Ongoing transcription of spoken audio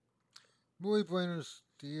Muy buenos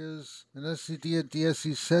días. En este día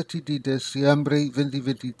 17 de diciembre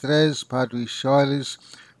 2023, Padre Charles,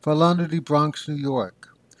 falando de Bronx, New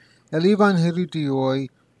York. El Evangelio de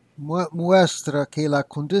hoy muestra que la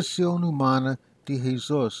condición humana de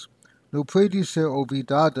Jesús no puede ser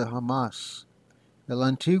olvidada jamás. El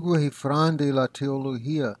antiguo refrán de la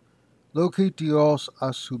teología, lo que Dios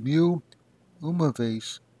asumió una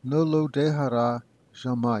vez, no lo dejará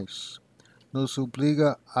jamás, nos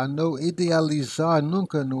obliga a no idealizar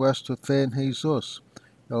nunca nuestra fe en Jesús,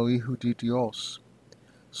 el Hijo de Dios.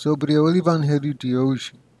 Sobre el Evangelio de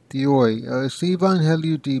hoy, el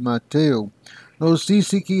Evangelio de Mateo nos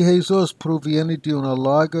dice que Jesús proviene de una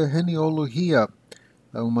larga genealogía.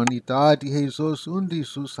 La humanidad de Jesús hunde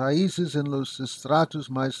sus raíces en los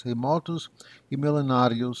estratos más remotos y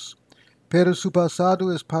milenarios, pero su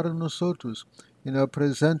pasado es para nosotros, en el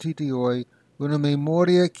presente de hoy, una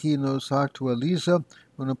memoria que nos actualiza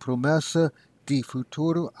una promesa de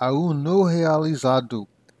futuro aún no realizado.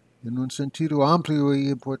 En un sentido amplio y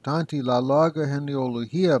importante, la larga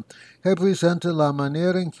genealogía representa la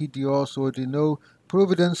manera en que Dios ordenó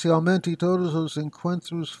providencialmente todos los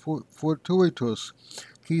encuentros fortuitos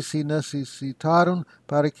que se necesitaron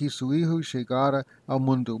para que su Hijo llegara al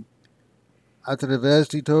mundo. A través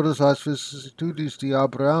de todas las vicisitudes de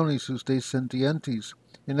Abraham y sus descendientes,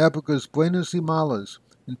 en épocas buenas y malas,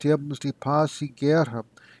 en tiempos de paz y guerra,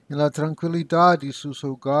 en la tranquilidad de sus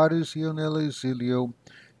hogares y en el exilio,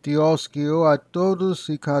 Dios guió a todos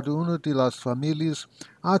y cada una de las familias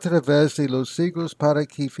a través de los siglos para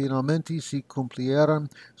que finalmente se cumplieran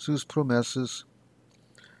sus promesas.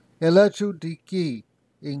 El hecho de que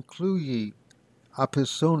incluye a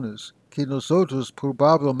personas que nosotros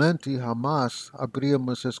probablemente jamás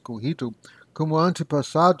habríamos escogido como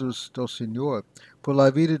antepasados del Señor por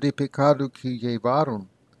la vida de pecado que llevaron.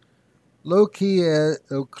 Lo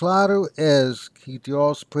claro es que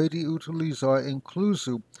Dios puede utilizar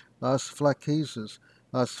incluso las flaquezas,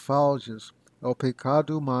 las fallas, el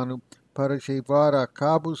pecado humano para llevar a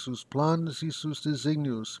cabo sus planes y sus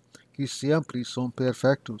designios, que siempre son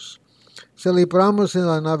perfectos. Celebramos en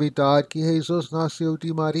la Navidad que Jesús nació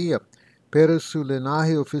de María, pero su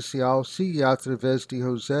linaje oficial sigue a través de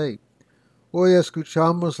José. Hoy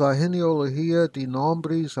escuchamos la genealogía de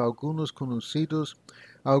nombres, algunos conocidos,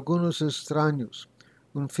 algunos extraños.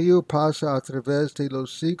 Un fío pasa a través de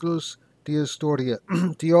los siglos de historia.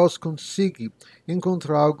 Dios consigue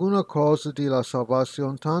encontrar alguna cosa de la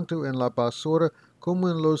salvación tanto en la basura como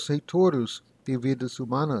en los tesoros de vidas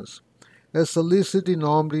humanas. Esta lista de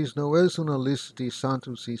nombres no es una lista de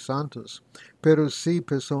santos y santas, pero sí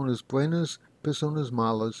personas buenas, personas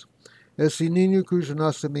malas. Ese niño cuyo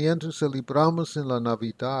nacimiento celebramos en la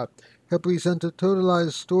Navidad representa toda la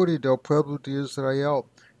historia del pueblo de Israel,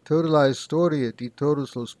 toda la historia de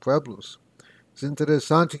todos los pueblos. Es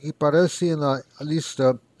interesante que aparece en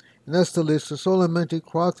esta lista solamente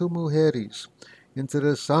 4 mujeres.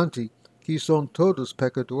 Interesante que son todos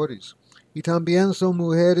pecadores. Y también son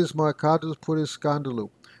mujeres marcadas por escándalo,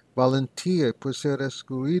 valentía por ser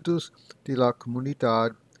excluidos de la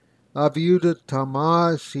comunidad. La viuda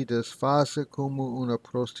Tamar se disfraza como una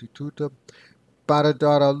prostituta para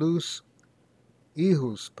dar a luz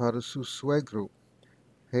hijos para su suegro.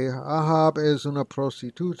 Ahab es una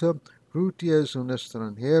prostituta, Ruth es un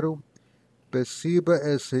extranjero, Bathsheba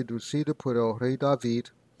es seducida por el rey David.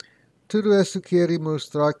 Todo esto quiere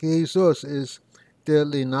mostrar que Jesús es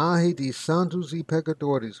del linaje de santos y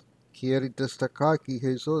pecadores. Quiere destacar que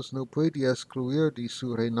Jesús no puede excluir de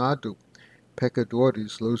su reinado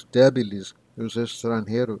pecadores, los débiles, los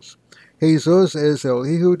extranjeros. Jesús es el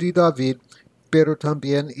hijo de David, pero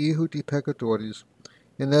también hijo de pecadores.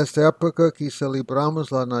 En esta época que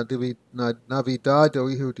celebramos la Navidad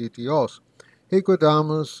del Hijo de Dios,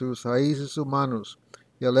 recordamos sus raíces humanos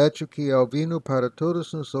y el hecho que Él vino para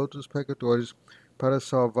todos nosotros pecadores, para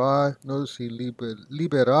salvarnos y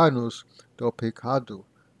liberarnos del pecado.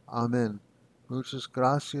 Amén. Muchas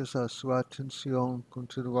gracias a su atención.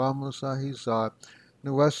 Continuamos a rezar.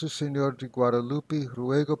 Nuestro Señor de Guadalupe,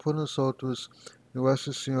 ruega por nosotros.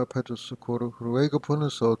 Nuestro Señor Pedro Socorro, ruega por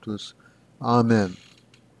nosotros. Amén.